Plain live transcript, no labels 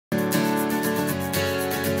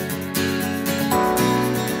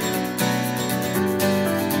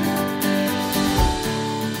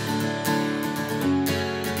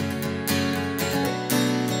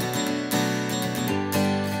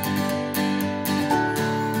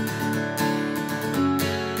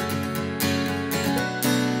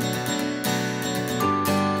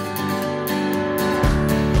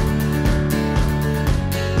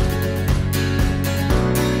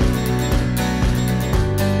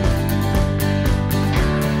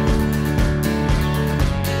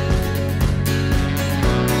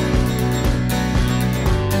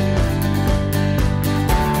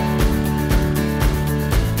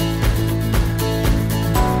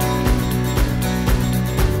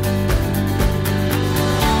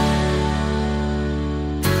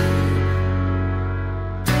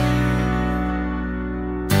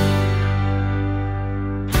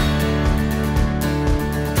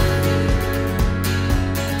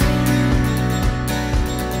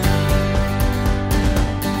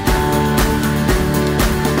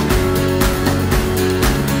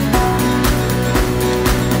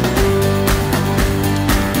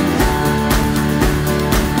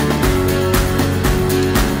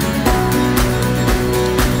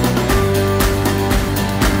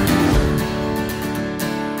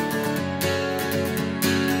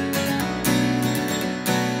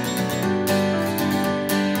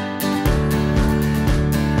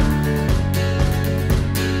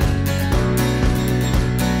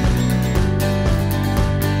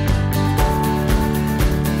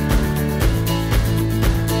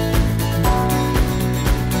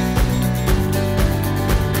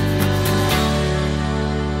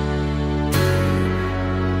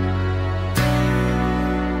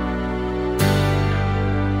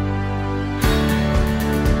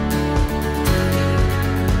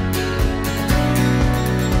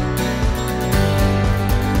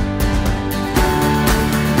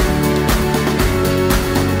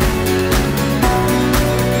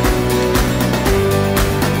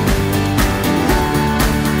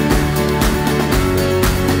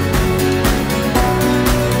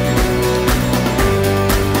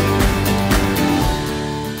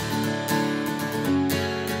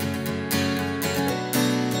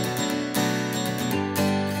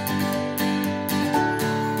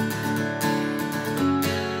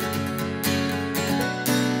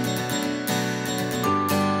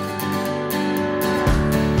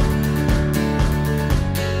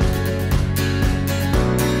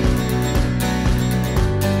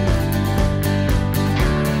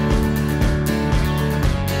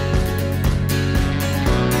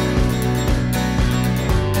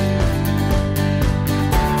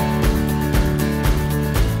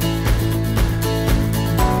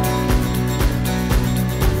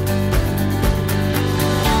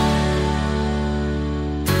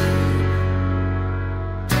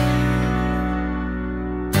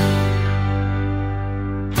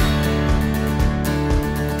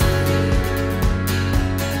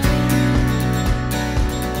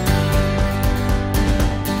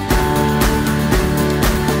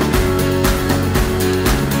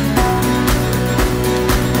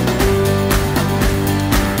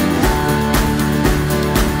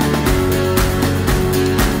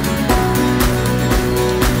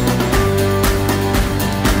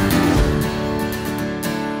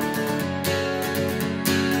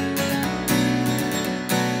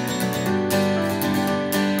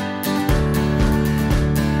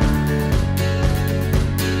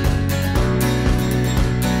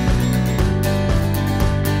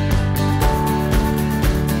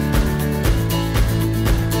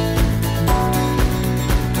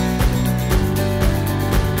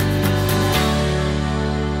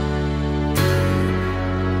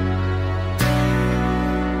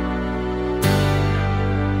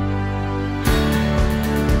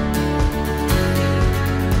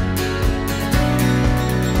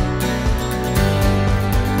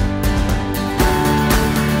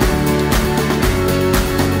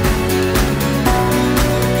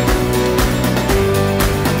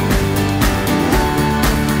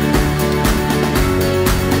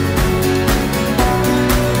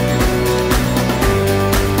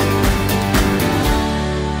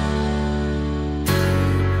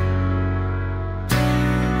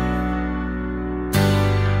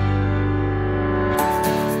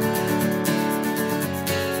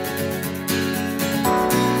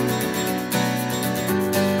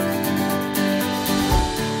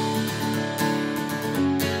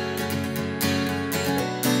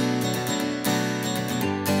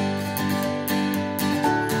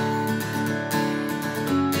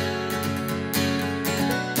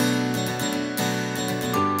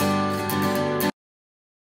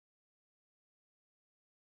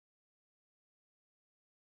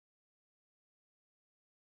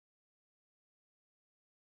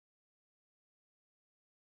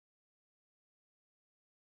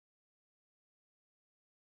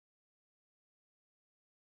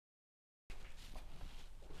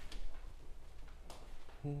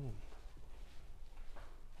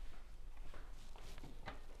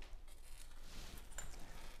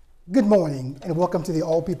Good morning and welcome to the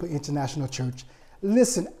All People International Church.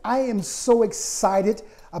 Listen, I am so excited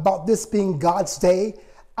about this being God's Day.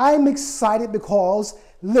 I'm excited because,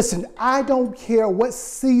 listen, I don't care what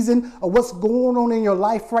season or what's going on in your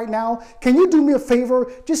life right now. Can you do me a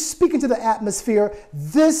favor? Just speak into the atmosphere.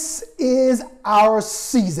 This is our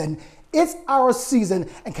season. It's our season.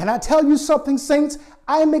 And can I tell you something, saints?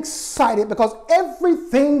 I'm excited because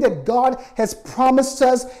everything that God has promised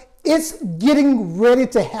us, it's getting ready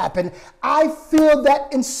to happen. I feel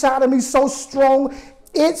that inside of me so strong.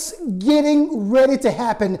 It's getting ready to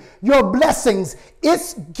happen. Your blessings,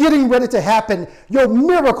 it's getting ready to happen. Your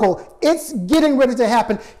miracle, it's getting ready to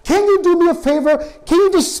happen. Can you do me a favor? Can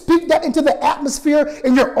you just speak that into the atmosphere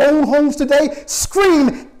in your own homes today?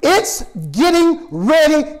 Scream, it's getting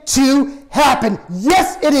ready to happen.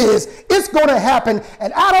 Yes, it is. It's going to happen.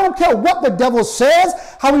 And I don't care what the devil says,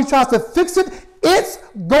 how he tries to fix it. It's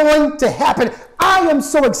going to happen. I am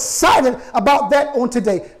so excited about that on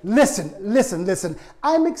today. Listen.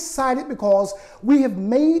 I'm excited because we have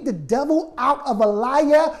made the devil out of a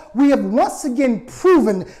liar. We have once again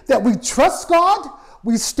proven that we trust God,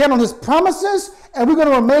 we stand on his promises, and we're going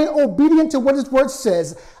to remain obedient to what his word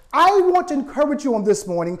says. I want to encourage you on this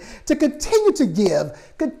morning to continue to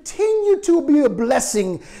give, continue to be a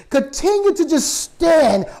blessing, continue to just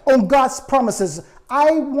stand on God's promises.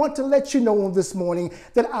 I want to let you know on this morning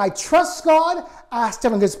that I trust God, I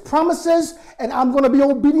stand on his promises, and I'm going to be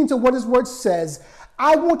obedient to what his word says.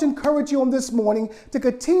 I want to encourage you on this morning to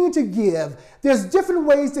continue to give. There's different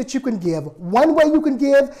ways that you can give. One way you can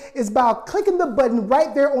give is by clicking the button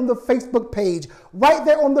right there on the Facebook page. Right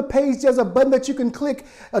there on the page, there's a button that you can click,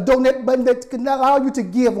 a donate button that can allow you to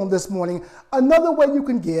give on this morning. Another way you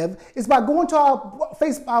can give is by going to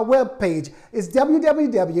our web page. It's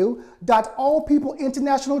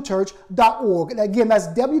www.allpeopleinternationalchurch.org. And again, that's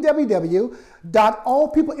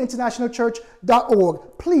www.allpeopleinternationalchurch.org.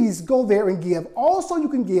 Please go there and give. Also, you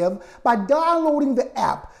can give by downloading the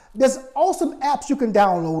app. There's awesome apps you can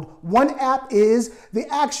download. One app is the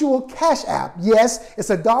actual Cash App. Yes, it's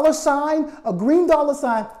a $, a green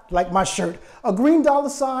 $, like my shirt, a green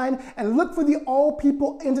 $, and look for the All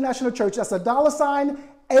People International Church. That's a $,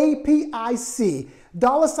 APIC.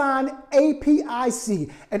 $APIC.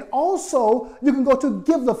 And also, you can go to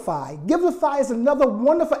Givelify. Givelify is another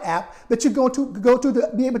wonderful app that you're going to go to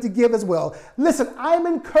be able to give as well. Listen, I'm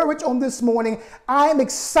encouraged on this morning. I'm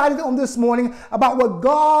excited on this morning about what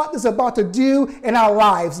God is about to do in our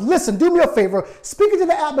lives. Listen, do me a favor. Speak into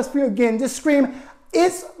the atmosphere again. Just scream,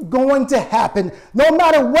 it's going to happen. No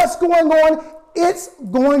matter what's going on, it's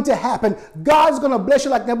going to happen. God's going to bless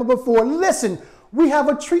you like never before. Listen, we have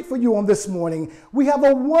a treat for you on this morning. We have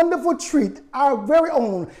a wonderful treat. Our very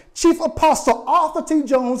own Chief Apostle Ardel T.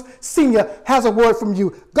 Jones Sr. has a word from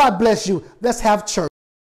you. God bless you. Let's have church.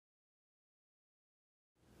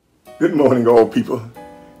 Good morning, all people,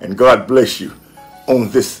 and God bless you on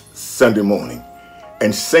this Sunday morning.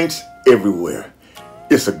 And saints everywhere,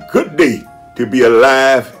 it's a good day to be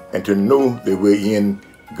alive and to know that we're in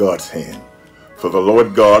God's hand. For the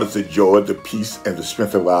Lord God is the joy, the peace, and the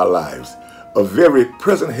strength of our lives, a very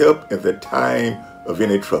present help in the time of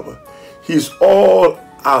any trouble. He's all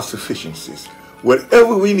our sufficiencies.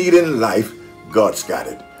 Whatever we need in life, God's got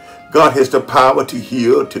it. God has the power to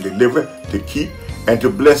heal, to deliver, to keep, and to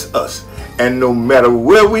bless us. And no matter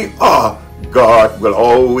where we are, God will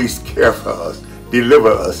always care for us, deliver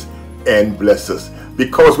us, and bless us,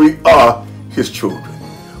 because we are his children.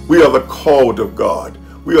 We are the called of God.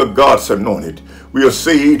 We are God's anointed. We are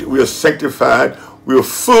saved. We are sanctified. We are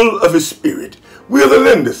full of his spirit. We are the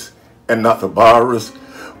lenders and not the borrowers.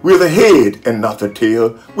 We are the head and not the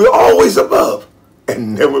tail. We're always above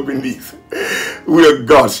and never beneath. We are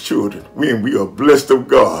God's children. We are blessed of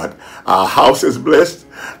God. Our house is blessed.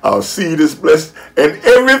 Our seed is blessed. And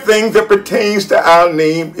everything that pertains to our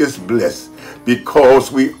name is blessed,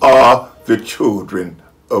 because we are the children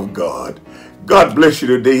of God. God bless you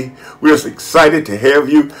today. We're excited to have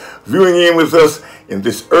you viewing in with us in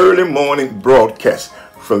this early morning broadcast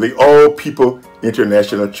from the All People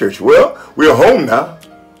International Church. Well, we're home now.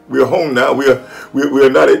 We're home now. We're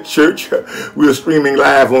not at church. We're streaming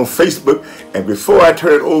live on Facebook. And before I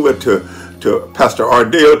turn it over to Pastor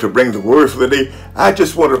Ardel to bring the word for the day, I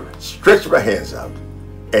just want to stretch my hands out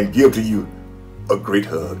and give to you a great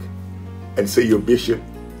hug and say, your bishop,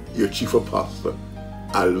 your chief apostle,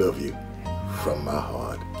 I love you from my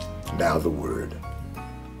heart. Now the word.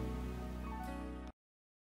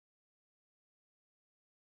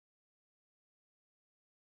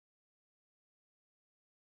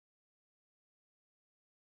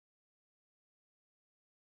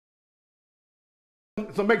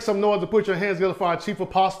 So make some noise and put your hands together for our chief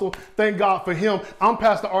apostle. Thank God for him. I'm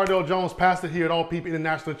Pastor Ardel Jones, pastor here at All People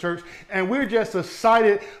International Church, and we're just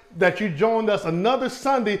excited that you joined us another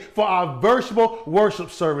Sunday for our virtual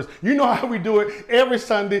worship service. You know how we do it every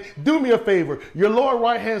Sunday. Do me a favor. Your lower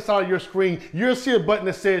right-hand side of your screen, you'll see a button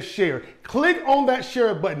that says share. Click on that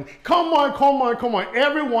share button. Come on, come on, come on.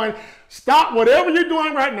 Everyone, stop whatever you're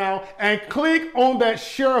doing right now and click on that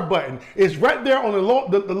share button. It's right there on the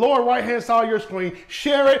lower right-hand side of your screen.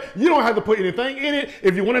 Share it. You don't have to put anything in it.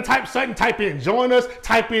 If you want to type something, type in join us.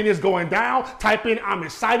 Type in it's going down. Type in I'm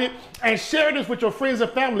excited. And share this with your friends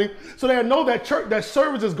and family so they know that that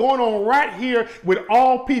service is going on right here with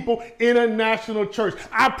All People International Church.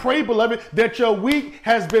 I pray, beloved, that your week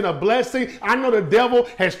has been a blessing. I know the devil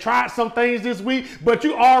has tried some things this week, but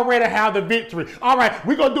you already have the victory. All right,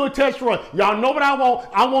 we're going to do a test run. Y'all know what I want.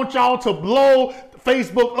 I want y'all to blow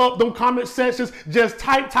Facebook up, them comment sections. Just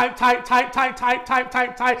type.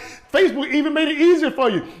 Facebook even made it easier for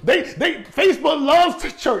you. Facebook loves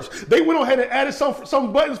the church. They went ahead and added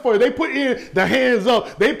some buttons for you. They put in the hands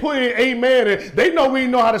up. They put in amen. And they know we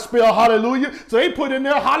know how to spell hallelujah. So they put in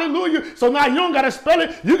there hallelujah. So now you don't got to spell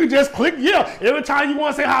it. You can just click yeah. Every time you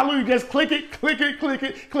want to say hallelujah, just click it, click it, click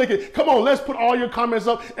it, click it. Come on, let's put all your comments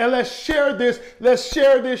up and let's share this. Let's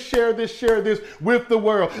share this with the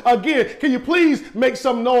world. Again, can you please make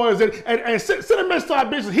some noise and send a message to our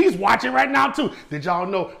bishop. He's watching right now too. Did y'all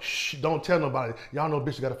know? Shh, don't tell nobody. Y'all know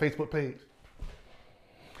Bishop got a Facebook page.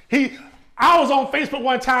 I was on Facebook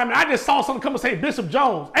one time and I just saw someone come and say Bishop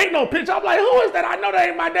Jones. Ain't no picture. I'm like, who is that? I know that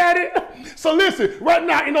ain't my daddy. So listen, right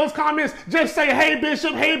now in those comments, just say, hey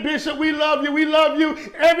Bishop, we love you, we love you.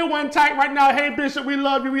 Everyone type right now, hey Bishop, we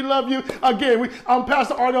love you, we love you. Again, I'm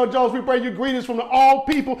Pastor Ardel Jones. We bring you greetings from the All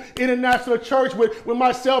People International Church with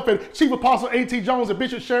myself and Chief Apostle A.T. Jones and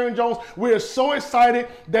Bishop Sharon Jones. We are so excited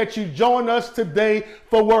that you join us today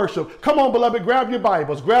for worship. Come on, beloved, grab your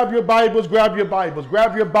Bibles,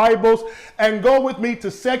 and go with me to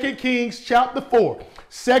 2 Kings chapter 4.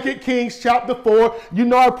 2 Kings chapter 4. You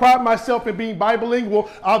know I pride myself in being bilingual.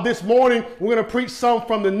 This morning, we're going to preach some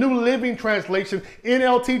from the New Living Translation,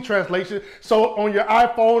 NLT translation. So on your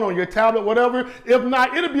iPhone, on your tablet, whatever. If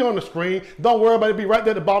not, it'll be on the screen. Don't worry about it. It'll be right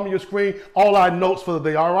there at the bottom of your screen. All our notes for the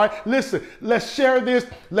day, all right? Listen, let's share this.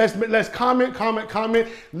 Let's comment.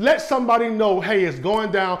 Let somebody know, hey, it's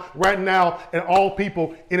going down right now at All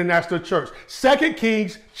People International Church. 2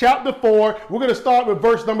 Kings chapter 4. We're going to start with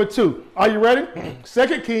verse number 2. Are you ready?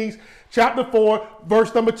 2 Kings chapter 4,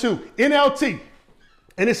 verse number 2, NLT.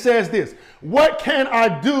 And it says this: what can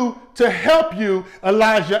I do to help you?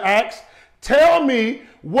 Elijah asked. Tell me,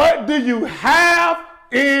 what do you have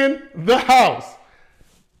in the house?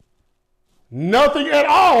 Nothing at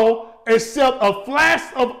all except a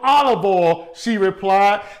flask of olive oil, she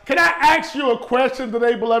replied. Can I ask you a question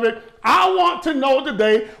today, beloved? I want to know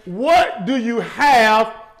today, what do you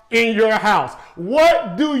have in your house?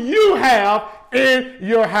 What do you have in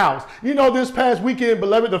your house? You know, this past weekend,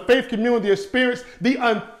 beloved, the faith community experienced the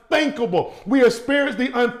unthinkable. We experienced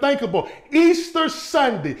the unthinkable. Easter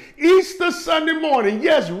Sunday morning.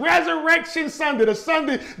 Yes, Resurrection Sunday, the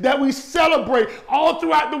Sunday that we celebrate all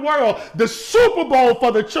throughout the world. The Super Bowl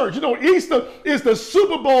for the church. You know, Easter is the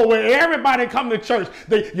Super Bowl where everybody come to church.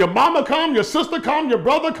 Your mama come, your sister come, your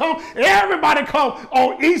brother come, everybody come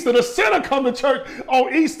on Easter. The sinner come to church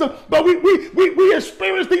on Easter. But we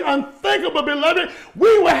experienced the unthinkable, beloved.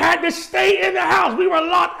 We had to stay in the house. We were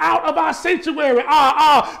locked out of our sanctuary.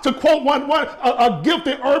 To quote a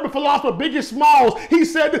gifted urban philosopher, Biggie Smalls, he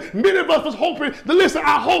said that many of us was hoping that, listen,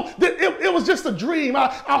 I hope that it was just a dream. I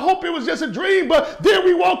hope it was just a dream, but then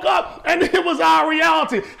we woke up and it was our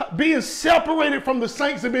reality. Being separated from the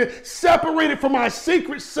saints and being separated from our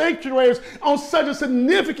secret sanctuaries on such a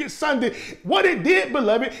significant Sunday. What it did,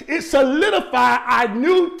 beloved, it solidified our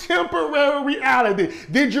new temporary reality.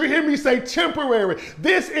 Did you hear me say temporary?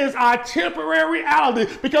 This is our temporary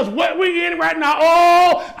reality, because what we're in right now,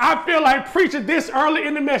 I feel like preaching this early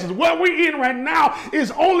in the message. What we're in right now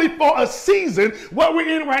is only for a season. What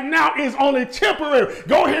we're in right now is only temporary.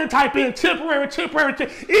 Go ahead and type in temporary.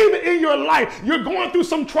 Even in your life, you're going through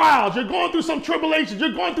some trials. You're going through some tribulations.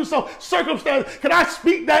 You're going through some circumstances. Can I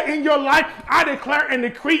speak that in your life? I declare and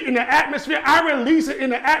decree in the atmosphere. I release it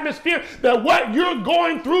in the atmosphere that what you're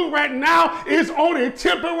going through right now is only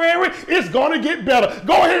temporary. It's going to get better.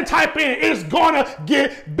 Go ahead and type in, it's going to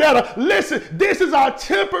get better. Listen, this is our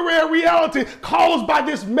temporary reality caused by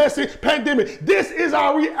this messy pandemic. This is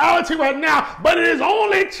our reality right now, but it is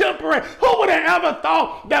only temporary. Who would have ever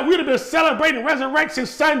thought that we'd have been celebrating Resurrection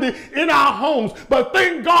Sunday in our homes? But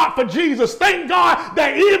thank God for Jesus. Thank God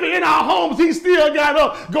that even in our homes, he still got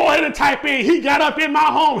up. Go ahead and type in, he got up in my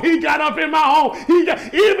home. He got up in my home.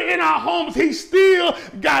 Even in our homes, he still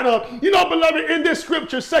got up. You know, beloved, in this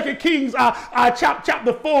scripture, 2 Kings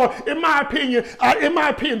chapter 4, in my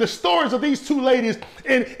opinion, the stories of these two ladies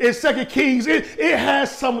in 2 Kings, it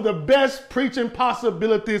has some of the best preaching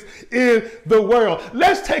possibilities in the world.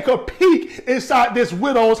 Let's take a peek inside this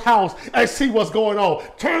widow's house and see what's going on.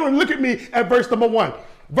 Turn and look at me at verse number 1.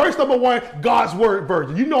 Verse number 1, God's word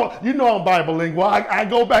version. You know I'm bilingual. I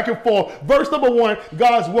go back and forth. Verse number 1,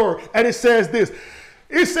 God's word. And it says this.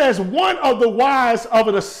 It says, one of the wives of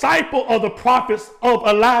a disciple of the prophets of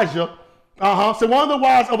Elijah. So one of the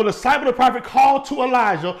wives of a disciple of the prophet called to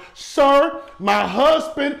Elijah, "Sir, my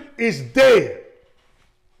husband is dead.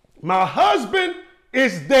 My husband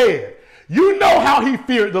is dead. You know how he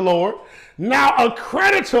feared the Lord. Now a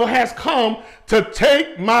creditor has come to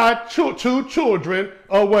take my two children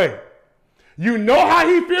away." You know how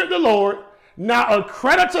he feared the Lord. Now a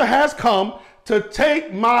creditor has come to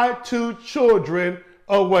take my 2 children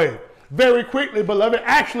away. Very quickly, beloved,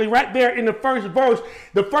 actually right there in the first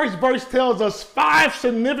verse tells us 5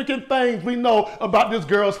 significant things we know about this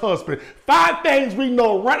girl's husband. 5 things we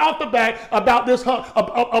know right off the bat about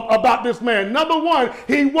this man. Number 1,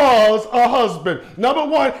 he was a husband. Number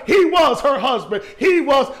 1, he was her husband. He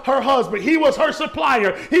was her husband. He was her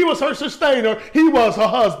supplier. He was her sustainer. He was her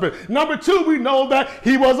husband. Number 2, we know that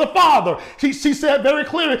he was a father. She said very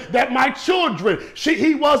clearly that my children,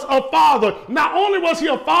 he was a father. Not only was he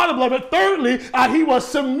a father, beloved, thirdly, he was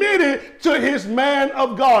submitted to his man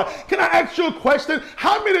of God. Can I ask you a question?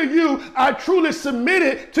 How many of you are truly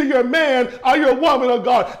submitted to your man or your woman of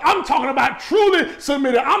God? I'm talking about truly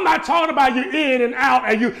submitted. I'm not talking about you in and out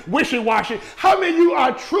and you wishy-washy. How many of you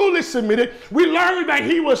are truly submitted? We learned that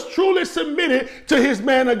he was truly submitted to his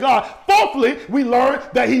man of God. Fourthly, we learned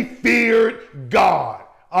that he feared God.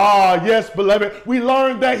 Yes, beloved, we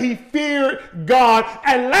learned that he feared God.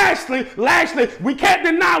 And lastly, we can't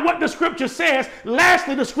deny what the scripture says.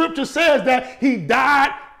 Lastly, the scripture says that he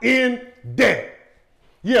died in debt.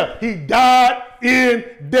 Yeah, he died in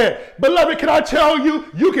debt. Beloved, can I tell you,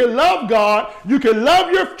 you can love God, you can love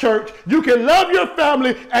your church, you can love your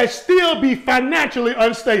family, and still be financially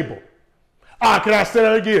unstable. Can I say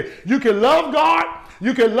that again? You can love God,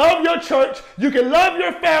 you can love your church, you can love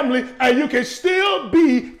your family, and you can still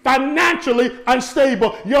be financially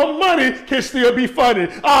unstable. Your money can still be funny.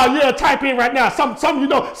 Yeah, type in right now. Some of you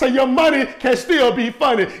know, say your money can still be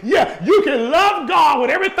funny. Yeah, you can love God with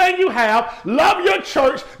everything you have, love your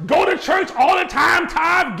church, go to church all the time,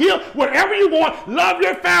 tithe, give, whatever you want, love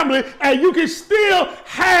your family, and you can still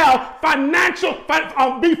have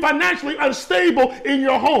be financially unstable in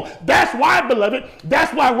your home. That's why, beloved,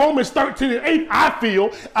 that's why Romans 13:8, I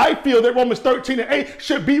feel that Romans 13:8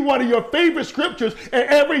 should be one of your favorite scriptures. And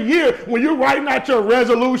every year when you're writing out your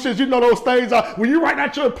resolutions, you know those things, when you're writing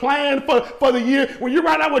out your plan for the year, when you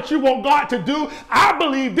write out what you want God to do, I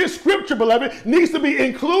believe this scripture, beloved, needs to be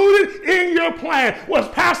included in your plan. Well,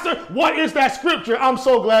 Pastor, what is that scripture? I'm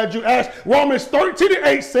so glad you asked. Romans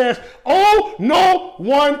 13:8 says, "Owe no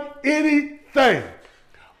one anything."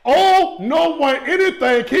 Owe no one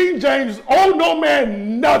anything. King James, owe no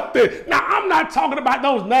man nothing. Now, I'm not talking about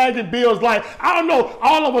those nagging bills like, I don't know,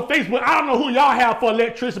 all over Facebook, I don't know who y'all have for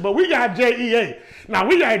electricity, but we got JEA. Now,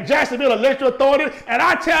 we got Jacksonville Electric Authority, and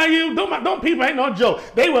I tell you, them people ain't no joke.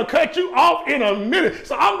 They will cut you off in a minute.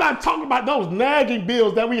 So I'm not talking about those nagging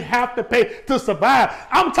bills that we have to pay to survive.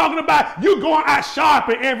 I'm talking about you going out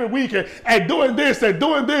shopping every weekend and doing this and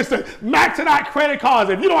maxing out credit cards.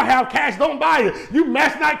 If you don't have cash, don't buy it. You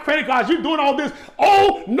maxing out credit cards, you doing all this.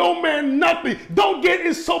 Oh, no man, nothing. Don't get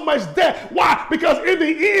in so much debt. Why? Because in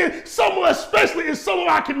the end, especially in some of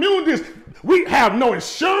our communities, we have no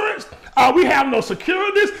insurance. We have no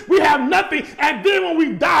securities. We have nothing. And then when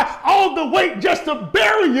we die, all the weight just to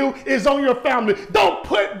bury you is on your family. Don't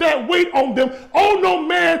put that weight on them. Oh, no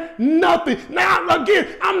man, nothing. Now, again,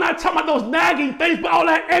 I'm not talking about those nagging things, but all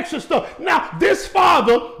that extra stuff. Now, this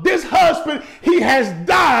father, this husband, he has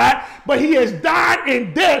died, but he has died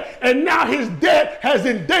in debt, and now his debt has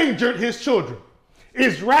endangered his children.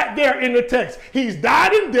 It's right there in the text. He's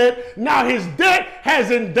died in debt. Now his debt has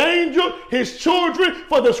endangered his children.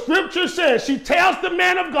 For the scripture says, she tells the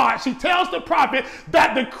man of God, she tells the prophet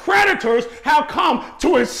that the creditors have come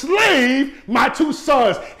to enslave my 2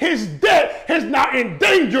 sons. His debt has now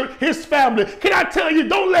endangered his family. Can I tell you,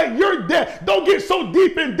 don't let your debt, don't get so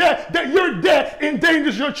deep in debt that your debt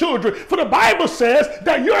endangers your children. For the Bible says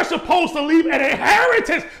that you're supposed to leave an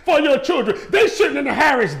inheritance for your children. They shouldn't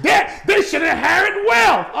inherit debt. They should inherit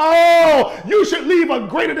wealth. Oh, you should leave a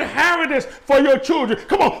great inheritance for your children.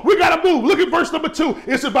 Come on, we got to move. Look at verse number 2.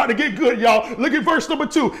 It's about to get good, y'all. Look at verse number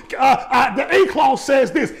 2. The A clause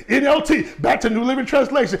says this, NLT, back to New Living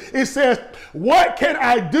Translation. It says, what can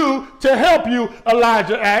I do to help you?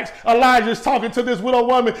 Elijah asks. Elijah's talking to this widow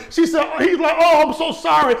woman. She said, he's like, oh, I'm so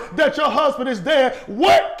sorry that your husband is dead.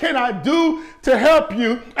 What can I do to help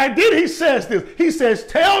you? And then he says this. He says,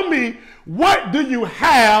 tell me, what do you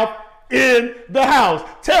have in the house?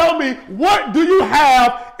 Tell me, what do you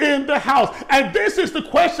have in the house? And this is the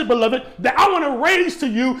question, beloved, that I want to raise to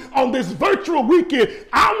you on this virtual weekend.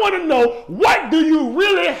 I want to know, what do you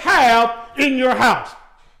really have in your house?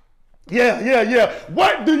 Yeah.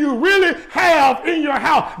 What do you really have in your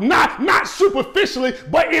house? Not superficially,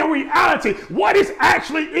 but in reality, what is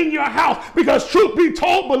actually in your house? Because truth be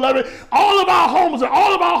told, beloved, all of our homes,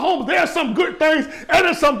 there are some good things and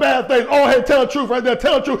there's some bad things. Oh, hey, tell the truth right there.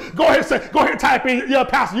 Tell the truth. Go ahead, type in, yeah,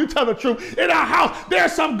 pastor, you tell the truth. In our house, there are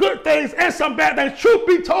some good things and some bad things. Truth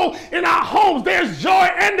be told, in our homes, there's joy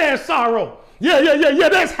and there's sorrow. Yeah.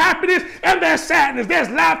 There's happiness and there's sadness.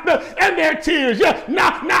 There's laughter and there's tears. Yeah.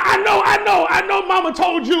 Now I know mama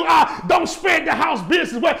told you don't spread the house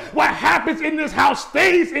business. What happens in this house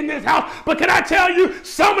stays in this house. But can I tell you,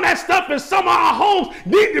 some of that stuff in some of our homes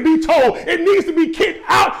need to be told. It needs to be kicked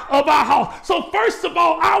out of our house. So first of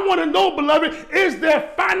all, I want to know, beloved, is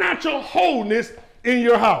there financial wholeness in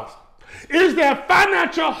your house? Is there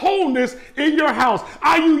financial wholeness in your house?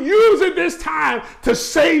 Are you using this time to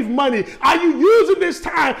save money? Are you using this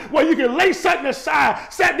time where you can lay something aside?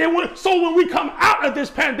 So when we come out of this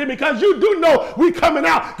pandemic, because you do know we're coming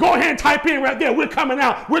out. Go ahead and type in right there. We're coming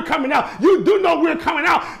out. We're coming out. You do know we're coming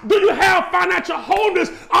out. Do you have financial wholeness?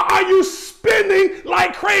 Or are you spending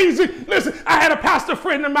like crazy? Listen, I had a pastor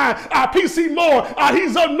friend of mine, PC Moore.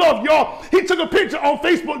 He's up north, y'all. He took a picture on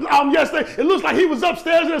Facebook yesterday. It looks like he was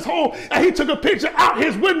upstairs in his home. And he took a picture out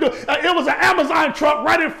his window. It was an Amazon truck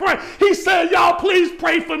right in front. He said, y'all, please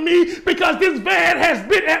pray for me because this van has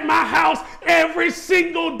been at my house every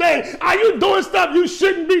single day. Are you doing stuff you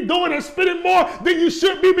shouldn't be doing and spending more than you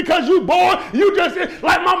should be because you bored? You just,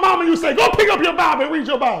 like my mama used to say, go pick up your Bible and read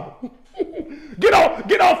your Bible. Get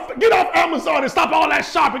off Amazon and stop all that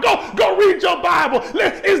shopping. Go read your Bible.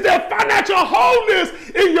 Is there financial wholeness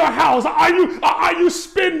in your house? Are you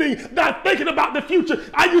spending, not thinking about the future?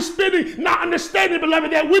 Are you spending, not understanding,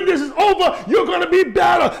 beloved, that when this is over, you're going to be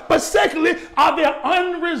better? But secondly, are there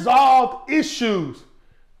unresolved issues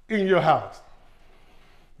in your house?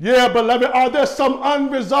 Yeah, beloved, are there some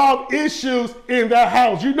unresolved issues in that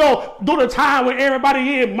house? You know, during the time when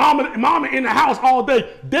everybody in, mama in the house all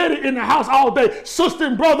day, daddy in the house all day, sister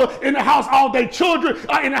and brother in the house all day, children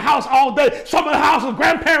are in the house all day. Some of the houses,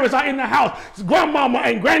 grandparents are in the house, grandmama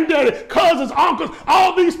and granddaddy, cousins, uncles,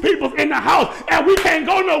 all these people in the house, and we can't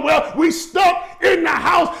go nowhere. We stuck in the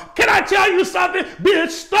house. Can I tell you something? Being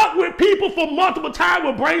stuck with people for multiple times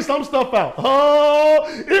will bring some stuff out. Oh,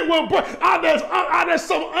 it will bring, there's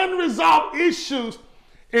some unresolved issues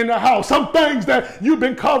in the house. Some things that you've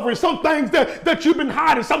been covering, some things that you've been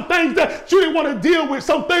hiding, some things that you didn't want to deal with,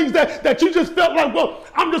 some things that you just felt like, well,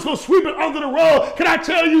 I'm just going to sweep it under the rug. Can I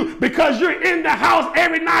tell you, because you're in the house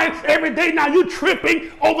every night, every day now, you're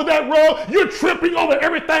tripping over that rug. You're tripping over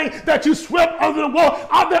everything that you swept under the wall.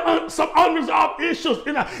 Are there some unresolved issues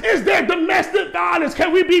in the house? Is there domestic violence?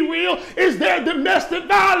 Can we be real? Is there domestic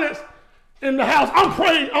violence in the house? I'm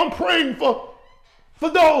praying for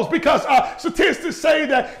those, because statistics say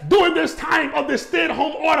that during this time of this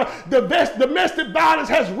stay-at-home order, domestic violence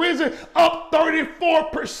has risen up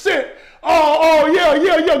 34%.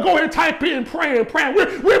 Yeah. Go ahead and type in praying.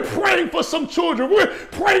 We're praying for some children. We're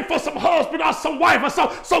praying for some husband or some wife or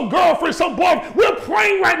some girlfriend, some boy. We're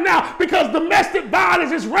praying right now because domestic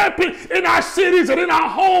violence is rampant in our cities and in our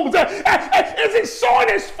homes. Is it showing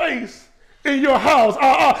its face in your house?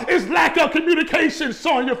 It's lack of communication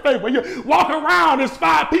showing your face. When you walk around, there's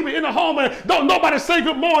 5 people in the home and don't nobody say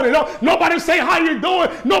good morning. Nobody say how you doing.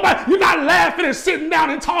 You're not laughing and sitting down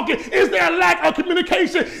and talking. Is there a lack of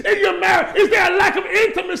communication in your marriage? Is there a lack of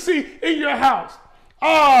intimacy in your house?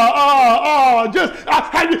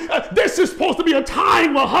 This is supposed to be a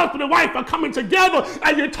time where husband and wife are coming together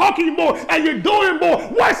and you're talking more and you're doing more.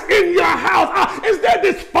 What's in your house? Is there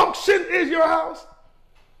dysfunction in your house?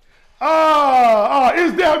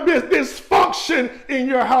 Is there dysfunction in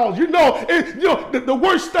your house? The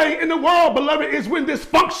worst thing in the world, beloved, is when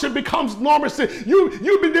dysfunction becomes normalcy.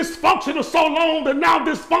 You've been dysfunctional so long that now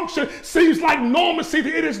dysfunction seems like normalcy.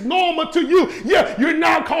 It is normal to you. Yeah, you're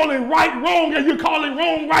now calling right wrong and you're calling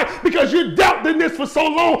wrong right because you dealt in this for so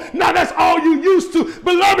long. Now that's all you used to.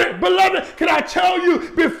 Beloved, can I tell you,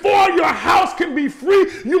 before your house can be free,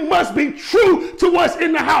 you must be true to what's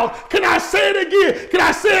in the house. Can I say it again? Can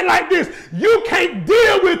I say it like this? You can't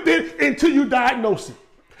deal with it until you diagnose it.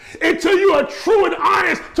 Until you are true and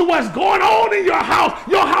honest to what's going on in your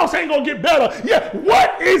house ain't gonna get better. Yeah,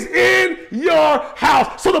 what is in your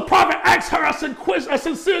house? So the prophet asks her a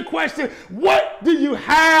sincere question. What do you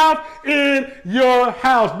have in your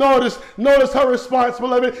house? Notice her response,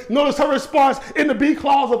 beloved. Notice her response in the B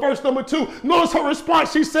clause of verse number 2. Notice her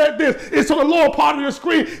response. She said this. It's on the lower part of your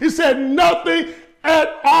screen. It said, nothing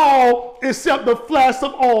at all except the flask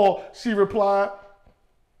of oil, she replied.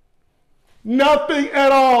 Nothing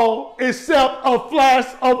at all except a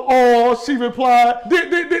flask of oil, she replied.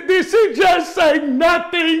 Did she just say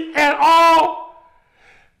nothing at all?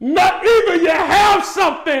 Not either you have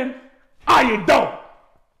something or you don't.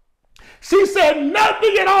 She said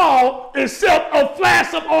nothing at all except a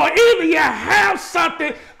flask of oil. Either you have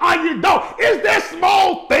something or you don't. Is there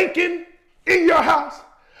small thinking in your house?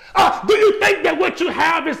 Do you think that what you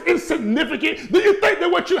have is insignificant? Do you think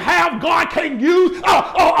that what you have God can't use?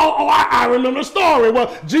 I remember a story where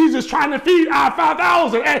Jesus trying to feed our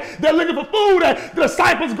 5,000 and they're looking for food and the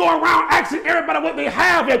disciples go around asking everybody what they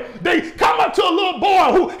have and they come up to a little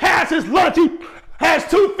boy who has his lunch. He has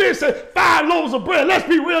 2 fish and 5 loaves of bread. Let's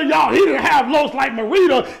be real, y'all. He didn't have loaves like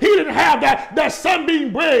Marita. He didn't have that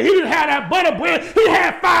sunbeam bread. He didn't have that butter bread. He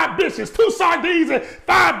had 5 biscuits, 2 sardines and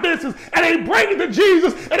 5 biscuits. And they bring it to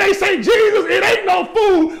Jesus and they say, Jesus, it ain't no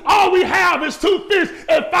food. All we have is 2 fish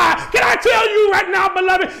and 5. Can I tell you right now,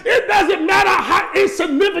 beloved, it doesn't matter how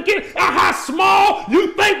insignificant or how small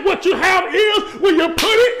you think what you have is. When you put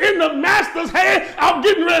it in the master's hand, I'm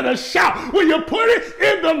getting ready to shout. When you put it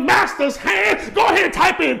in the master's hand, go ahead and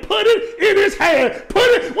type in, put it in his hand.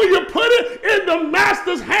 When you put it in the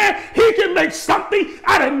master's hand, he can make something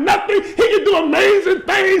out of nothing. He can do amazing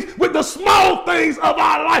things with the small things of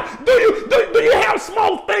our life. Do you have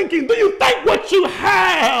small thinking? Do you think what you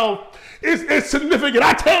have is significant?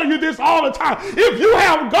 I tell you this all the time. If you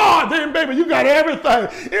have God, then baby, you got everything.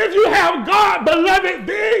 If you have God, beloved,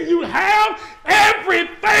 then you have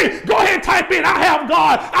everything. Go ahead and type in, I have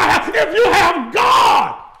God. If you have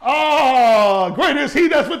God, great is he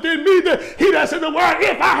that's within me than he that's in the world.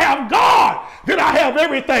 If I have God, then I have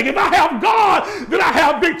everything. If I have God, then I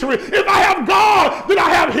have victory. If I have God, then I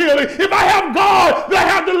have healing. If I have God, then I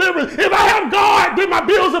have deliverance. If I have God, then my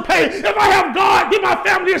bills are paid. If I have God, then my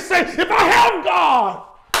family is safe. If I have God,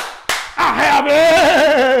 I have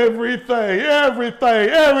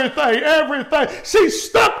everything. She's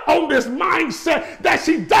stuck on this mindset that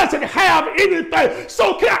she doesn't have anything.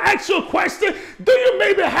 So can I ask you a question? Do you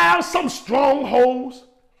maybe have some strongholds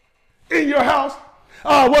in your house?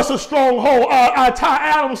 What's a stronghold? Ty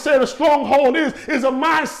Adams said a stronghold is a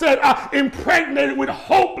mindset impregnated with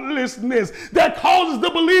hopelessness that causes the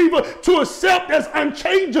believer to accept as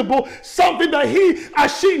unchangeable something that he or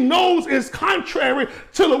she knows is contrary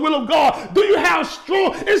to the will of God. Do you have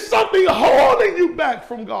is something holding you back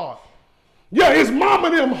from God? Yeah, it's mom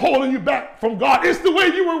and them holding you back from God. It's the way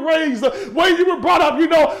you were raised, the way you were brought up. You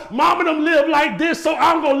know, mom and them live like this, so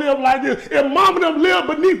I'm going to live like this. If mom and them live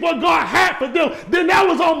beneath what God had for them, then that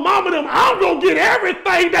was on mom and them. I'm going to get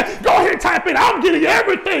everything that, go ahead and type in, I'm getting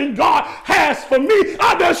everything God has for me.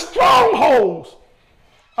 There's strongholds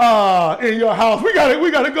in your house. We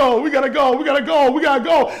gotta go.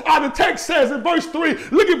 The text says in verse 3,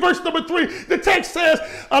 look at verse number 3. The text says,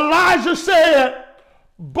 Elijah said,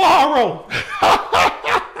 borrow.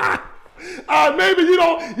 Maybe you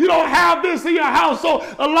don't have this in your house. So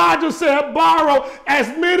Elijah said, borrow as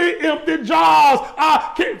many empty jars.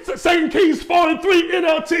 2 Kings 4:3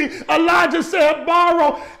 NLT. Elijah said,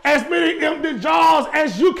 borrow as many empty jars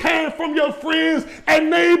as you can from your friends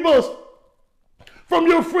and neighbors.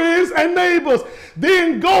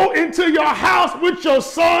 Then go into your house with your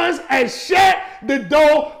sons and shut the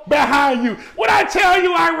door behind you. When I tell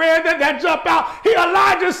you I read that jump out,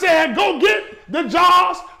 Elijah said, go get the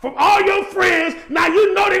jars from all your friends. Now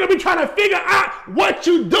you know they're going to be trying to figure out what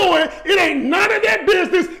you're doing. It ain't none of their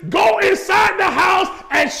business. Go inside the house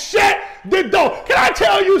and shut the door. Can I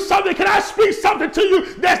tell you something? Can I speak something something to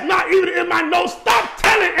you that's not even in my notes, stop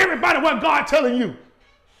telling everybody what God's telling you.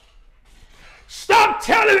 Stop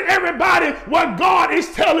telling everybody what God is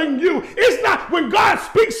telling you. It's not when God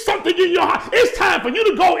speaks something in your heart. It's time for you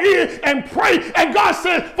to go in and pray. And God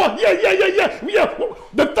says,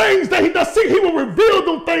 the things that he does see, he will reveal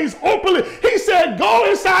them things openly. He said, go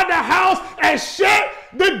inside the house and shut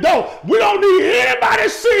the door. We don't need anybody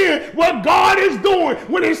seeing what God is doing.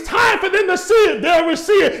 When it's time for them to see it, they'll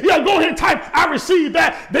receive it. Yeah, go ahead and type, I receive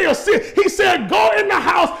that. They'll see it. He said, go in the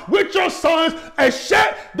house with your sons and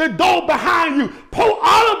shut the door behind you. Pour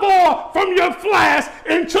olive oil from your flask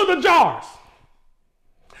into the jars.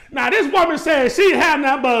 Now, this woman says she had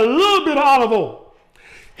nothing but a little bit of olive oil.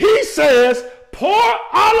 He says, pour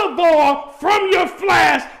olive oil from your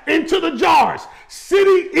flask into the jars,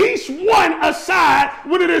 setting each one aside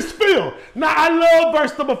when it is filled. Now, I love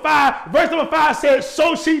verse number 5. Verse number 5 says,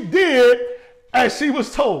 so she did as she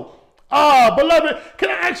was told. Beloved, can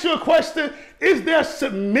I ask you a question? Is there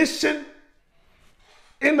submission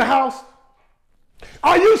in the house?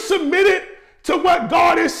 Are you submitted to what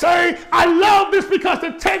God is saying? I love this because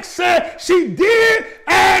the text said she did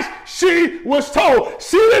as she was told.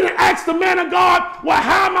 She didn't ask the man of God, well,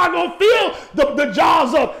 how am I going to fill the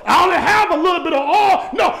jars up? I only have a little bit of oil.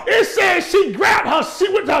 No, it says she grabbed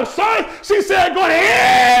she went to her son. She said, go to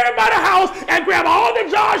everybody's house and grab all the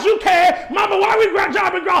jars you can. Mama, why we grab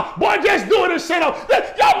jars and jars? Boy, just do it and shut up.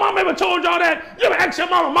 Y'all mama ever told y'all that? You ever asked your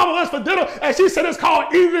mama what's for dinner? And she said it's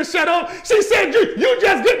called eating and shut up. She said, you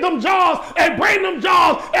just get them jars and bring them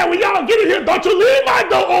jars. And when y'all get in here, don't you leave my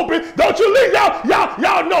door open. Don't you leave.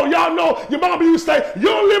 Y'all know. Your mama used to say, you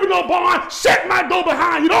don't live in no barn. Shut my door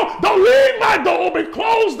behind you. Don't leave my door open.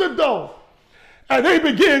 Close the door. And they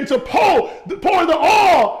begin to pour the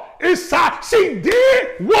oil inside. She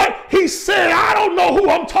did what he said. I don't know who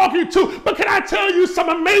I'm talking to, but can I tell you some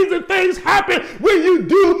amazing things happen when you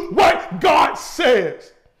do what God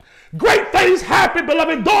says? Great things happen,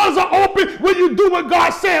 beloved. Doors are open when you do what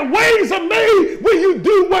God said. Ways are made when you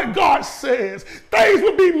do what God says. Things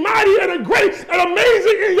will be mighty and great and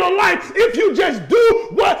amazing in your life if you just do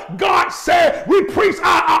what God said. We preached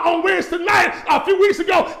on Wednesday night a few weeks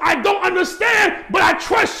ago. I don't understand, but I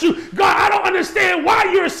trust you. God, I don't understand why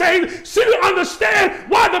you're saying. She didn't understand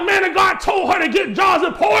why the man of God told her to get jars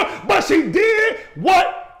and pour, but she did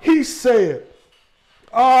what he said.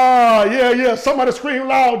 Yeah. Somebody scream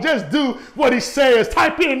loud. Just do what he says.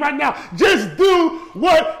 Type in right now. Just do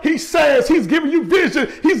what he says. He's giving you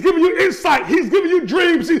vision. He's giving you insight. He's giving you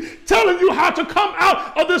dreams. He's telling you how to come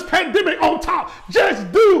out of this pandemic on top.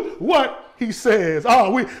 Just do what he says.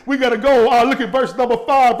 We got to go. Look at verse number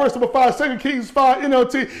 5. Verse number 5, 2 Kings 5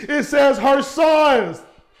 NLT. It says her sons,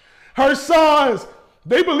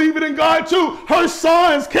 they believed in God too. Her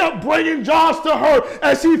sons kept bringing jars to her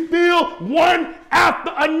as she filled one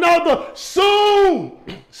after another. Soon,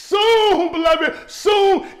 beloved,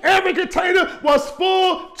 soon every container was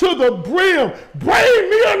full to the brim. Bring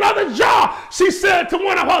me another jar. She said to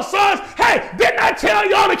one of her sons, hey, didn't I tell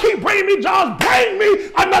y'all to keep bringing me jars? Bring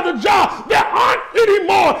me another jar. There aren't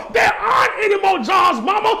any more jars,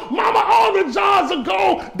 mama. Mama, all the jars are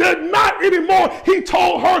gone. They're not anymore. He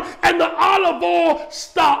told her, and the olive oil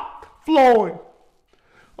stopped flowing.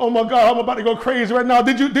 Oh my God, I'm about to go crazy right now.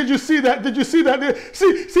 Did you see that? Did you see that?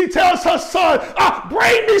 She tells her son,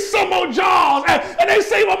 bring me some more jars. And they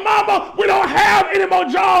say, well, mama, we don't have any more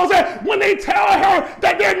jars. And when they tell her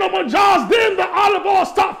that there are no more jars, then the olive oil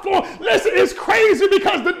stopped flowing. Listen, it's crazy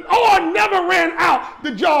because the oil never ran out. The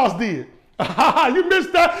jars did. You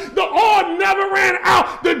missed that. The oil never ran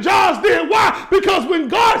out. The jars did. Why? Because when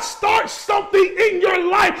God starts something in your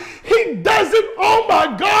life, he doesn't, oh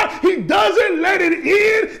my God, he doesn't let it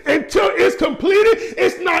end until it's completed.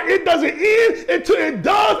 It doesn't end until it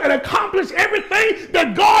does and accomplish everything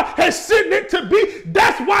that God has sent it to be.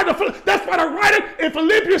 That's why the writer in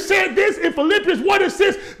Philippians said this, in Philippians 1 and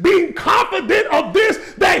 6, being confident of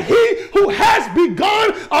this, that he who has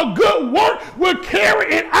begun a good work will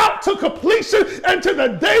carry it out to completion until the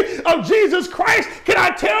day of Jesus Christ. Can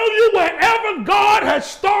I tell you, wherever God has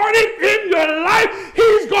started in your life,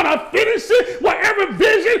 he's going to finish it. Whatever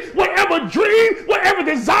vision, whatever dream, whatever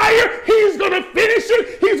desire, he's going to finish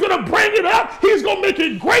it. He's going to bring it up. He's going to make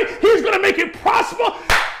it great. He's going to make it prosper.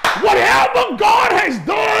 Whatever God has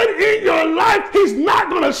done in your life, he's not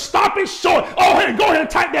going to stop it short. Oh, hey, go ahead and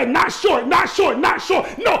type that. Not short. No,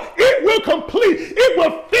 it will complete. It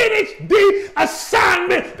will finish the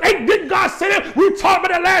assignment. And did God say that? We talked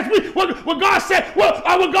about that last week. When God said,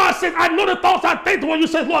 when God says, I know the thoughts I think, the one you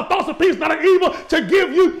said, Lord, thoughts of peace, not of evil, to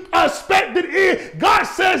give you a expected end. God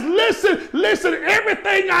says, listen,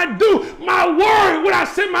 everything I do, my word, when I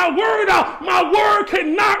send send my word out, my word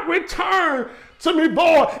cannot return to me,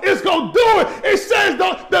 boy. It's going to do it. It says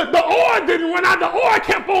the oil didn't run out. The oil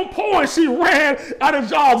kept on pouring. She ran out of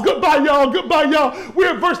jars. Goodbye, y'all. Goodbye, y'all.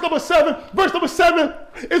 We're at verse number 7. Verse number 7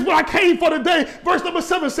 is what I came for today. Verse number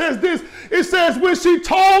 7 says this. It says, when she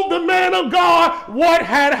told the man of God what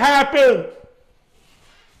had happened.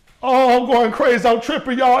 Oh, I'm going crazy. I'm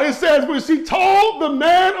tripping, y'all. It says, when she told the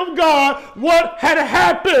man of God what had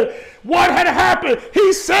happened. What had happened?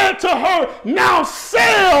 He said to her, now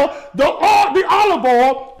sell the olive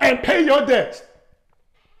oil and pay your debts.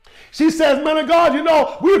 She says, man of God, you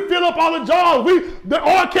know, we fill up all the jars. The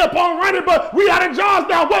oil kept on running, but we out of jars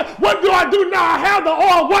now. What do I do now? I have the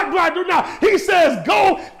oil. What do I do now? He says,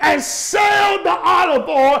 go and sell the olive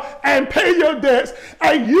oil and pay your debts,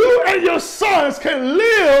 and you and your sons can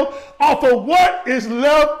live off of what is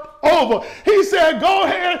left over. He said, go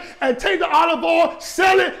ahead and take the olive oil,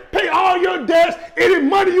 sell it, pay all your debts, any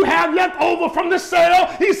money you have left over from the sale.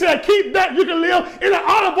 He said, keep that, you can live. In the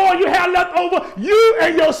olive oil you have left over, you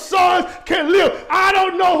and your sons can live. I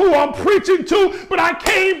don't know who I'm preaching to, but I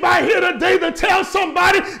came by here today to tell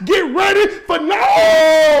somebody, get ready for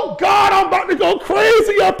oh God, I'm about to go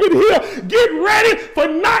crazy up in here. Get ready for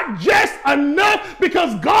not just enough,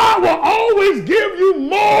 because God will always give you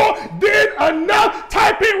more than enough.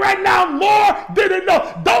 Type in right now, more than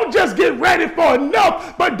enough. Don't just get ready for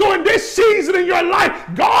enough, but during this season in your life,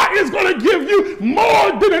 God is going to give you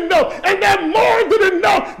more than enough. And that more than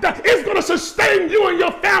enough, that is going to sustain you and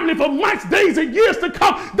your family for months, days, and years to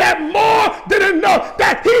come. That more than enough,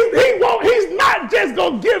 that he's not just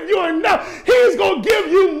going to give you enough, he's going to give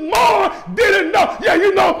you more than enough. Yeah,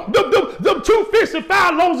 you know, the 2 fish and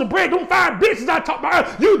 5 loaves of bread, them 5 bitches I talked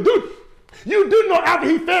about, you do know after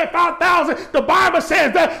he fed 5,000, the Bible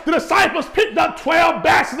says that the disciples picked up 12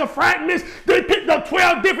 baskets of fragments. They picked up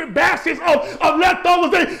 12 different baskets of leftovers.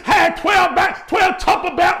 They had 12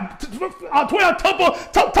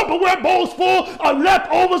 Tupperware bowls full of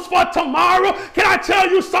leftovers for tomorrow. Can I tell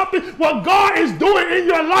you something? What God is doing in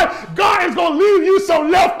your life, God is going to leave you some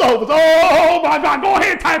leftovers. Oh my God. Go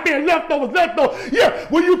ahead and type in leftovers. Yeah,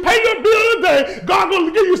 when you pay your bill today, God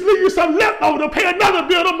going to leave you some leftovers to pay another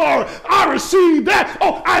bill tomorrow. I receive that.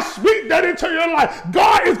 Oh, I speak that into your life.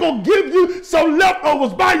 God is going to give you some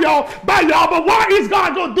leftovers by y'all. But why is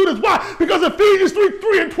God going to do this? Why? Because Ephesians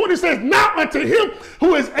 3:20 says, now unto him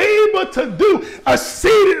who is able to do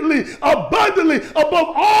exceedingly abundantly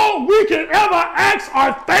above all we can ever ask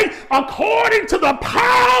or think, according to the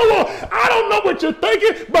power. I don't know what you're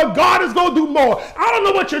thinking, but God is going to do more. I don't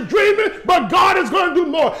know what you're dreaming, but God is going to do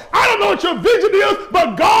more. I don't know what your vision is,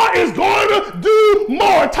 but God is going to do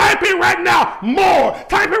more. Type in right now, more.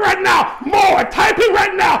 Type it right now, more. Type it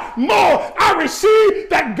right now, more. I receive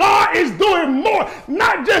that God is doing more,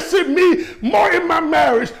 not just in me, more in my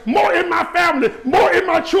marriage, more in my family, more in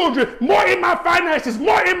my children, more in my finances,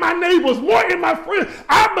 more in my neighbors, more in my friends.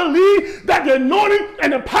 I believe that the anointing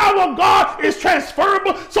and the power of God is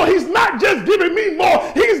transferable, so he's not just giving me more,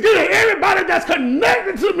 he's giving everybody that's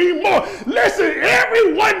connected to me more. Listen,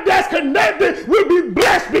 everyone that's connected will be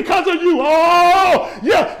blessed because of you. Oh,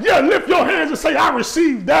 yeah, lift your hands and say, I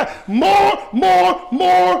receive that. More.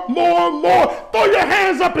 Throw your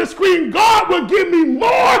hands up and scream, God will give me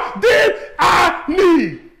more than I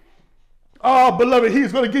need. Oh, beloved,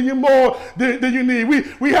 he's going to give you more than you need.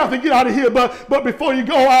 We have to get out of here, but before you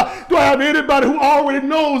go, do I have anybody who already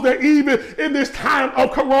knows that even in this time of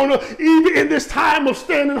corona, even in this time of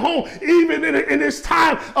staying at home, even in this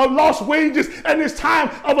time of lost wages and this time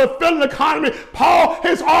of a failing economy, Paul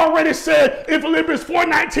has already said in Philippians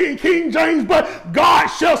 4:19, King James, but God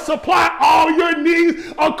shall supply all your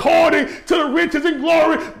needs according to the riches and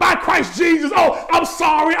glory by Christ Jesus. Oh, I'm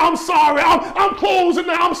sorry. I'm closing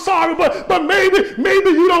now. I'm sorry, but maybe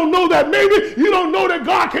you don't know that. Maybe you don't know that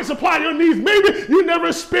God can supply your needs. Maybe you never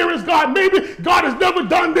experienced God. Maybe God has never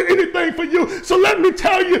done anything for you. So let me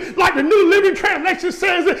tell you, like the New Living Translation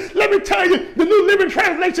says it, the New Living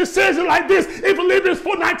Translation says it like this. In Philippians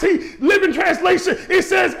 4:19 Living Translation, it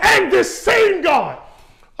says, and this same God,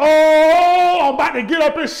 oh, I'm about to get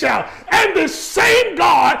up and shout, and this same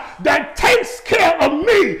God that takes care of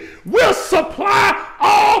me will supply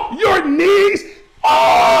all your needs,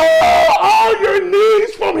 all your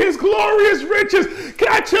needs from his glorious riches. Can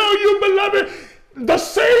I tell you, beloved, the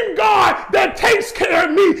same God that takes care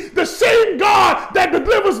of me, the same God that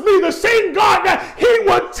delivers me, the same God that he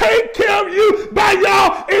will take care of you. By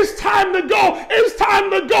y'all, it's time to go. It's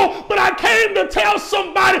time to go. But I came to tell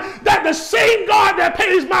somebody that the same God that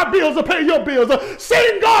pays my bills will pay your bills. The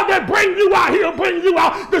same God that brings you out, he'll bring you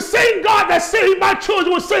out. The same God that saved my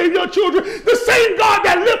children will save your children. The same God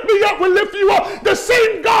that lift me up will lift you up. The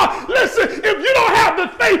same God, listen, if you don't have the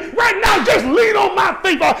faith right now, just lean on my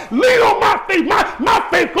faith. Lean on my faith. My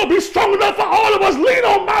faith gonna be strong enough for all of us. Lean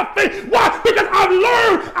on my faith. Why? Because I've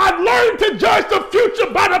learned to judge the future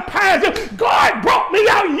by the past. If God brought me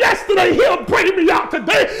out yesterday, he'll bring me out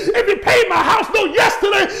today. If he paid my house note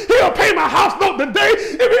yesterday, he'll pay my house note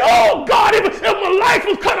today. Oh God, if my life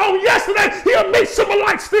was cut on yesterday, he'll make sure my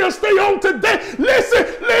life still stay on today. Listen.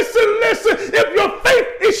 If your faith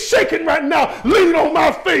is shaking right now, lean on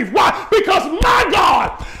my faith. Why? Because my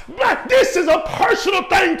God, this is a personal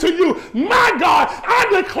thing to you. My God,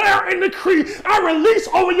 I declare and decree, I release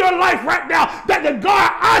over your life right now that the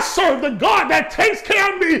God I serve, the God that takes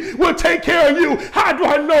care of me, will take care of you. How do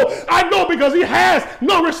I know? I know because he has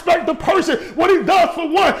no respect to person. What he does for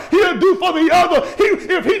one, he'll do for the other.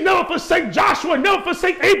 If he never forsake Joshua, never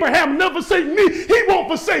forsake Abraham, never forsake me, he won't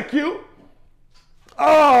forsake you.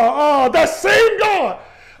 That same God.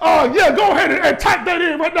 Yeah, go ahead and type that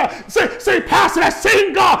in right now. Say, Pastor, that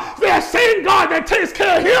same God that takes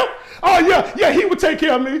care of him. Yeah, he would take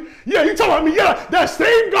care of me. Yeah, he told me, yeah, that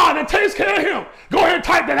same God that takes care of him. Go ahead and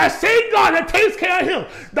type that. That same God that takes care of him.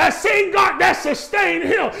 That same God that sustained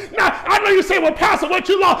him. Now, I know you say, well, Pastor, what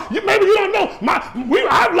you lost? Maybe you don't know.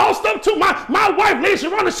 I've lost them too. My wife, Lady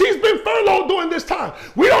Sharonda, she's been furloughed during this time.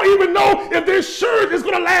 We don't even know if the insurance is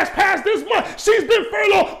going to last past this month. She's been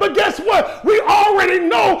furloughed. But guess what? We already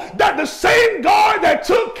know that the same God that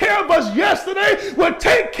took care of us yesterday will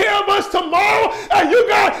take care of us tomorrow. And you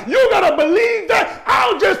got to believe that.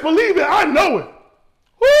 I don't just believe it. I know it.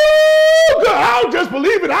 Woo, God, I don't just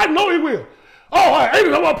believe it. I know he will.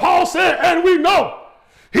 Ain't that what Paul said? And we know.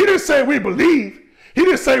 He didn't say we believe. He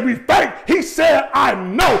didn't say we think. He said, I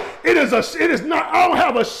know. It is not, I don't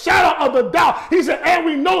have a shadow of a doubt. He said, and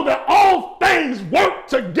we know that all things work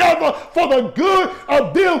together for the good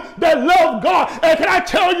of them that love God. And can I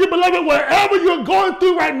tell you, beloved, wherever you're going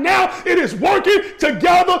through right now, it is working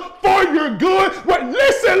together for your good. But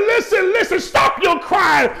listen. Stop your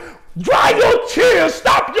crying. Dry your tears.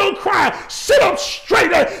 Stop your crying. Sit up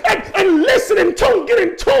straight and listen and get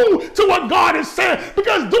in tune to what God is saying.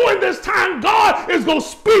 Because during this time, God is going to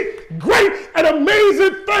speak great and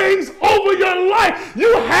amazing things over your life.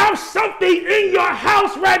 You have something in your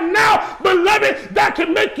house right now, beloved, that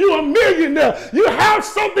can make you a millionaire. You have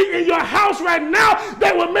something in your house right now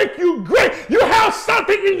that will make you great. You have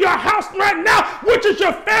something in your house right now, which is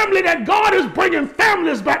your family, that God is bringing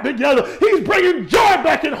families back together. He's bringing joy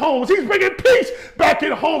back in homes. He's bringing peace back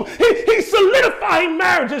at home. He's solidifying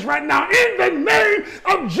marriages right now in the name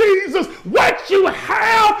of Jesus. What you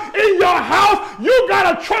have in your house, you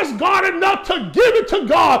got to trust God enough to give it to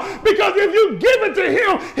God. Because if you give it to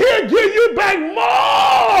him, he'll give you back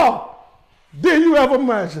more than you ever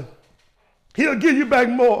imagined. He'll give you back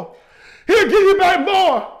more. He'll give you back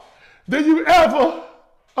more than you ever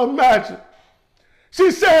imagined.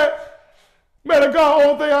 She said, man of God,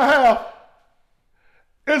 only thing I have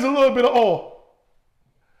is a little bit of oil.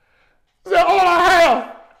 She said, all I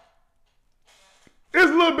have is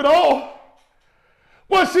a little bit of oil.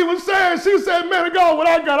 What she was saying, she said, man of God, what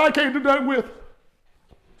I got, I can't do nothing with.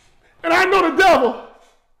 And I know the devil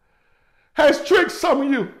has tricked some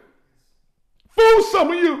of you, fooled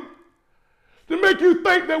some of you, to make you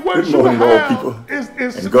think that what you have is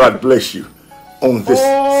and God bless you on this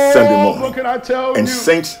Sunday morning. What can I tell and you?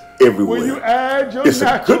 Saints everywhere. When you add your it's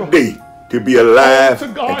natural, a good day to be alive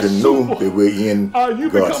and to know super, that we're in you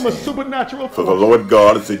God's become a hand. supernatural For the Lord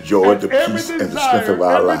God is the joy, the every peace, and the desire, strength of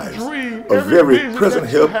our every lives. dream, A every very vision present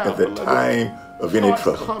that you help have, at the beloved, time of any God's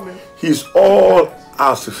trouble. coming. He's all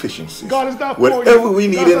our sufficiency. God is not for Whatever you. we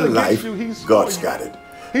need God's not in life, against you. He's God's for you. got it.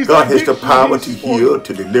 He's God not has the against you. power He's to for heal, you.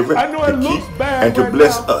 to deliver, I know to it looks keep, bad and to right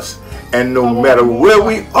bless now. us. And no I won't matter be moved where by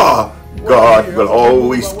we it. are, God will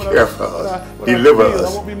always care for us, deliver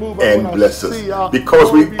us, and bless us,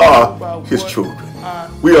 because we are his children.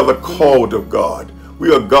 We are the called of God.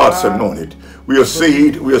 We are God's anointed. We are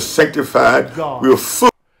saved. We are sanctified. We are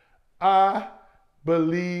full. I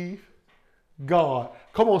believe God.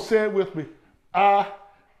 Come on, say it with me. I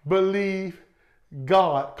believe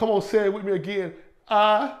God. Come on, say it with me again.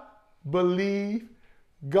 I believe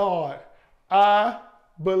God. I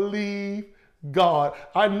believe God.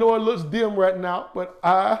 I know it looks dim right now, but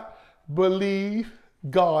I believe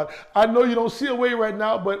God. I know you don't see a way right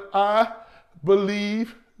now, but I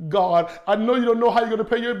believe God. I know you don't know how you're going to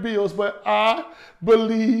pay your bills, but I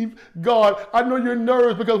believe God. I know you're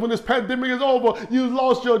nervous because when this pandemic is over, you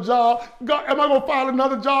lost your job. God, am I going to find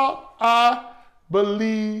another job? I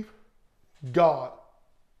believe God.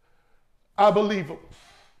 I believe him.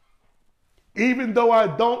 Even though I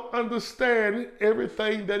don't understand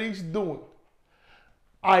everything that he's doing,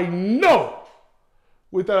 I know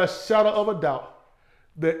without a shadow of a doubt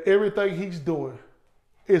that everything he's doing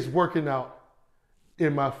is working out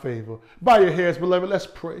in my favor. Bow your heads, beloved. Let's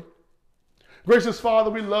pray. Gracious Father,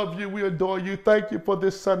 we love you. We adore you. Thank you for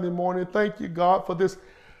this Sunday morning. Thank you, God, for this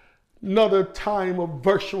another time of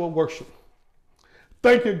virtual worship.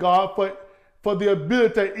 Thank you, God, for the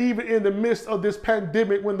ability, even in the midst of this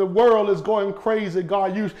pandemic, when the world is going crazy,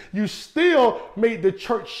 God, you still made the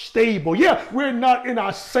church stable. Yeah, we're not in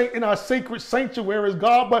our sacred sanctuaries,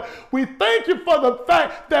 God, but we thank you for the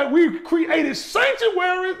fact that we created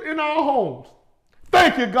sanctuaries in our homes.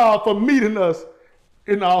 Thank you, God, for meeting us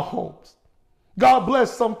in our homes. God,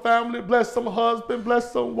 bless some family, bless some husband,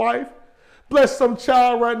 bless some wife, bless some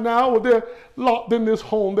child right now. They're locked in this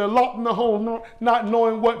home. They're locked in the home, not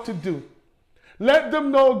knowing what to do. Let them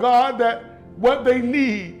know, God, that what they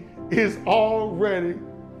need is already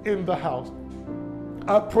in the house.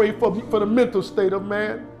 I pray for the mental state of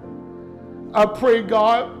man. I pray,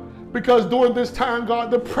 God, because during this time, God,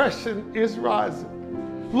 depression is rising.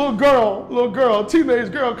 Little girl,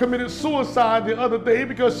 teenage girl committed suicide the other day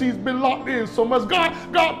because she's been locked in so much.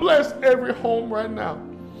 God bless every home right now.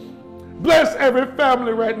 Bless every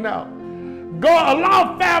family right now. God,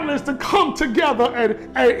 allow families to come together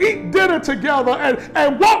and eat dinner together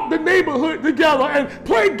and walk the neighborhood together and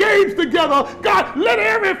play games together. God, let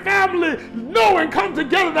every family know and come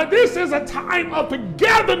together that this is a time of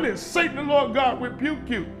togetherness. Satan, the Lord God, rebuke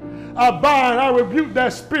you. I rebuke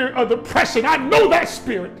that spirit of depression. I know that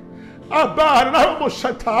spirit. I bind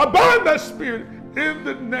that spirit in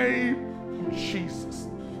the name of Jesus.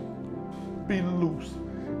 Be loose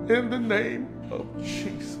in the name of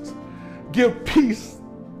Jesus. Give peace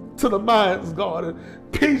to the minds, God,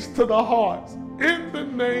 and peace to the hearts in the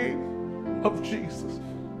name of Jesus.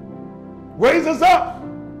 Raise us up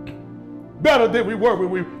better than we were when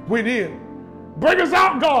we went in. Bring us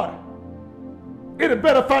out, God, in a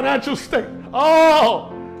better financial state.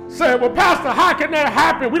 Oh, say, well, Pastor, how can that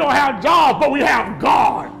happen? We don't have jobs, but we have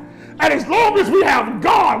God. And as long as we have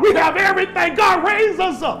God, we have everything. God, raise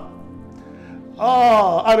us up.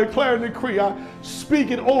 I declare and decree, I speak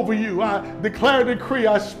it over you. I declare and decree,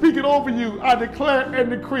 I speak it over you. I declare and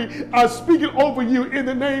decree, I speak it over you in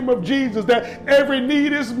the name of Jesus, that every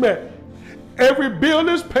need is met, every bill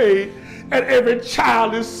is paid, and every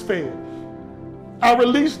child is fed. I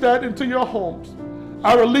release that into your homes.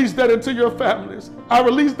 I release that into your families. I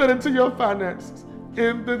release that into your finances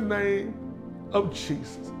in the name of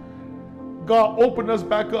Jesus. God, open us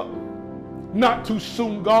back up. Not too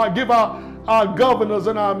soon, God. Give our governors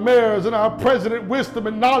and our mayors and our president wisdom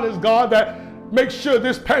and knowledge, God, that make sure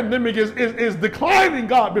this pandemic is declining,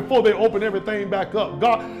 God, before they open everything back up.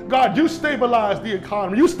 God, you stabilize the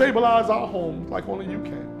economy. You stabilize our homes like only you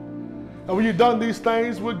can. And when you've done these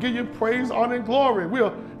things, we'll give you praise, honor, and glory.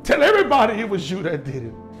 We'll tell everybody it was you that did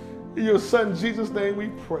it. In your son Jesus' name we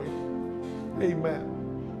pray.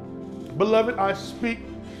 Amen. Beloved, I speak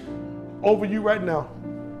over you right now.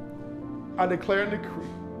 I declare and decree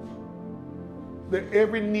that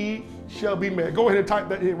every need shall be met. Go ahead and type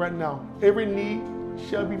that in right now. Every need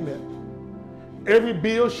shall be met. Every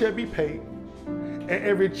bill shall be paid. And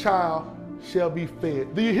every child shall be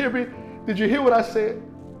fed. Do you hear me? Did you hear what I said?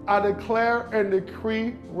 I declare and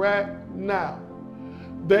decree right now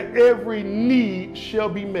that every need shall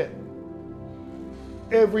be met.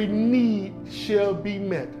 Every need shall be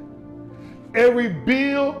met. Every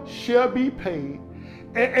bill shall be paid.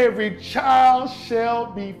 And every child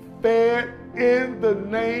shall be fed in the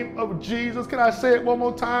name of Jesus. Can I say it one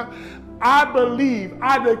more time? I believe,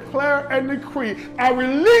 I declare and decree, I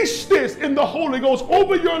release this in the Holy Ghost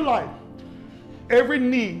over your life. Every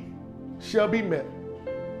need shall be met.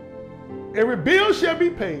 Every bill shall be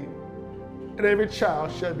paid. And every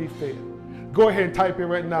child shall be fed. Go ahead and type in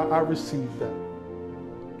right now, I receive that.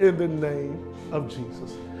 In the name of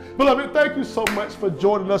Jesus. Beloved, thank you so much for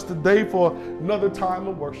joining us today for another time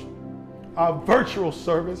of worship. Our virtual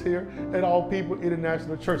service here at All People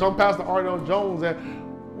International Church. I'm Pastor Ardel Jones,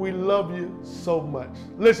 and we love you so much.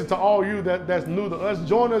 Listen, to all you that's new to us,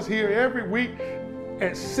 join us here every week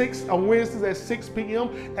at 6 on Wednesdays at 6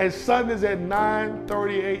 p.m. and Sundays at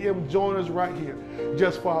 9:30 a.m. Join us right here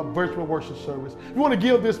just for our virtual worship service. If you want to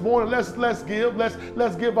give this morning, let's give.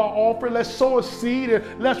 Let's give our offering. Let's sow a seed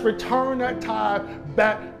and let's return that tithe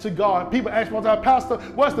back to God. People ask me all the time, Pastor,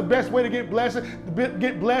 what's the best way to get blessed?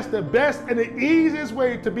 Get blessed. The best and the easiest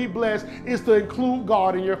way to be blessed is to include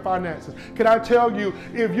God in your finances. Can I tell you,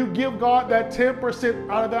 if you give God that 10%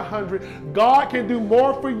 out of the 100, God can do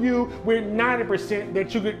more for you with 90% anything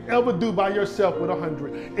that you could ever do by yourself with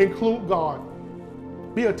 100. Include God.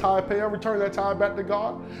 Be a tithe payer, return that tithe back to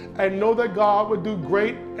God, and know that God will do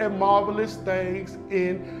great and marvelous things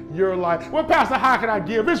in your life. Well, Pastor, how can I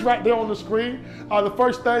give? It's right there on the screen. The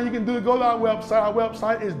first thing you can do is go to our website. Our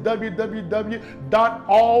website is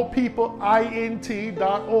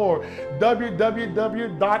www.allpeopleint.org.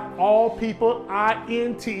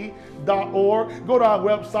 www.allpeopleint.org. Go to our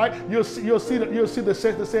website. You'll see the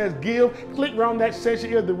section that says give. Click around that section.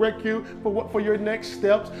 It'll direct you for your next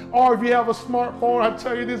steps. Or if you have a smartphone, I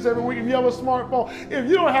tell you this every week, if you have a smartphone, if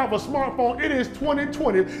you don't have a smartphone, it is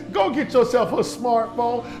 2020. Go get yourself a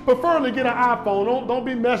smartphone. Preferably get an iPhone. Don't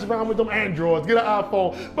be messing around with them Androids. Get an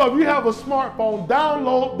iPhone. But if you have a smartphone,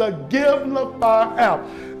 download the Givelify app.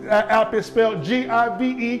 That app is spelled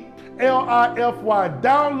Givelify.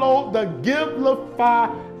 Download the Givelify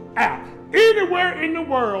app. Anywhere in the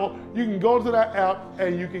world, you can go to that app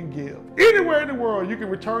and you can give. Anywhere in the world, you can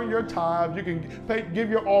return your tithe, you can give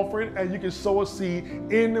your offering, and you can sow a seed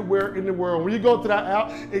anywhere in the world. When you go to that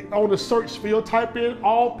app, on the search field, type in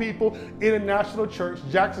All People International Church,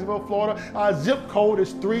 Jacksonville, Florida. Zip code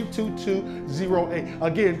is 32208.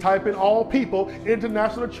 Again, type in All People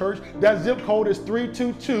International Church. That zip code is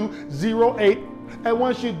 32208. And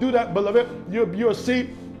once you do that, beloved, you'll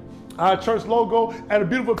see our church logo and a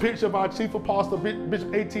beautiful picture of our chief apostle,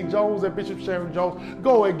 Bishop A.T. Jones and Bishop Sharon Jones.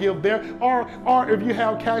 Go and give there. Or if you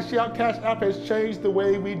have Cash App has changed the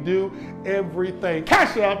way we do everything.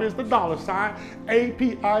 Cash App is the $,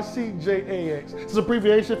 APICJAX. It's an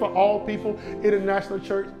abbreviation for All People International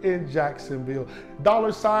Church in Jacksonville.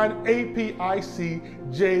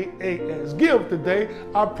 $APICJAX. Give today.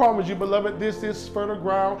 I promise you, beloved, this is fertile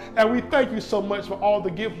ground. And we thank you so much for all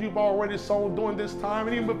the gifts you've already sown during this time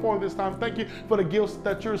and even before this time. Thank you for the gifts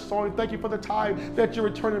that you're sowing. Thank you for the tithe that you're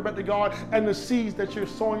returning back to God and the seeds that you're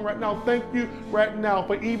sowing right now. Thank you right now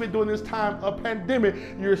for even during this time of pandemic,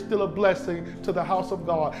 you're still a blessing to the house of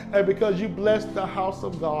God. And because you bless the house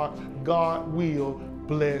of God, God will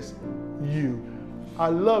bless you. I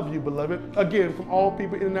love you, beloved. Again, from All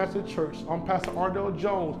People International Church, I'm Pastor Ardel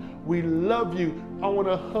Jones. We love you. I want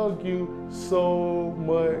to hug you so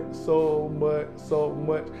much, so much, so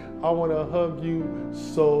much. I want to hug you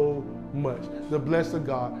so much. The blessing of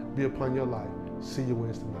God be upon your life. See you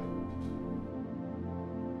Wednesday night.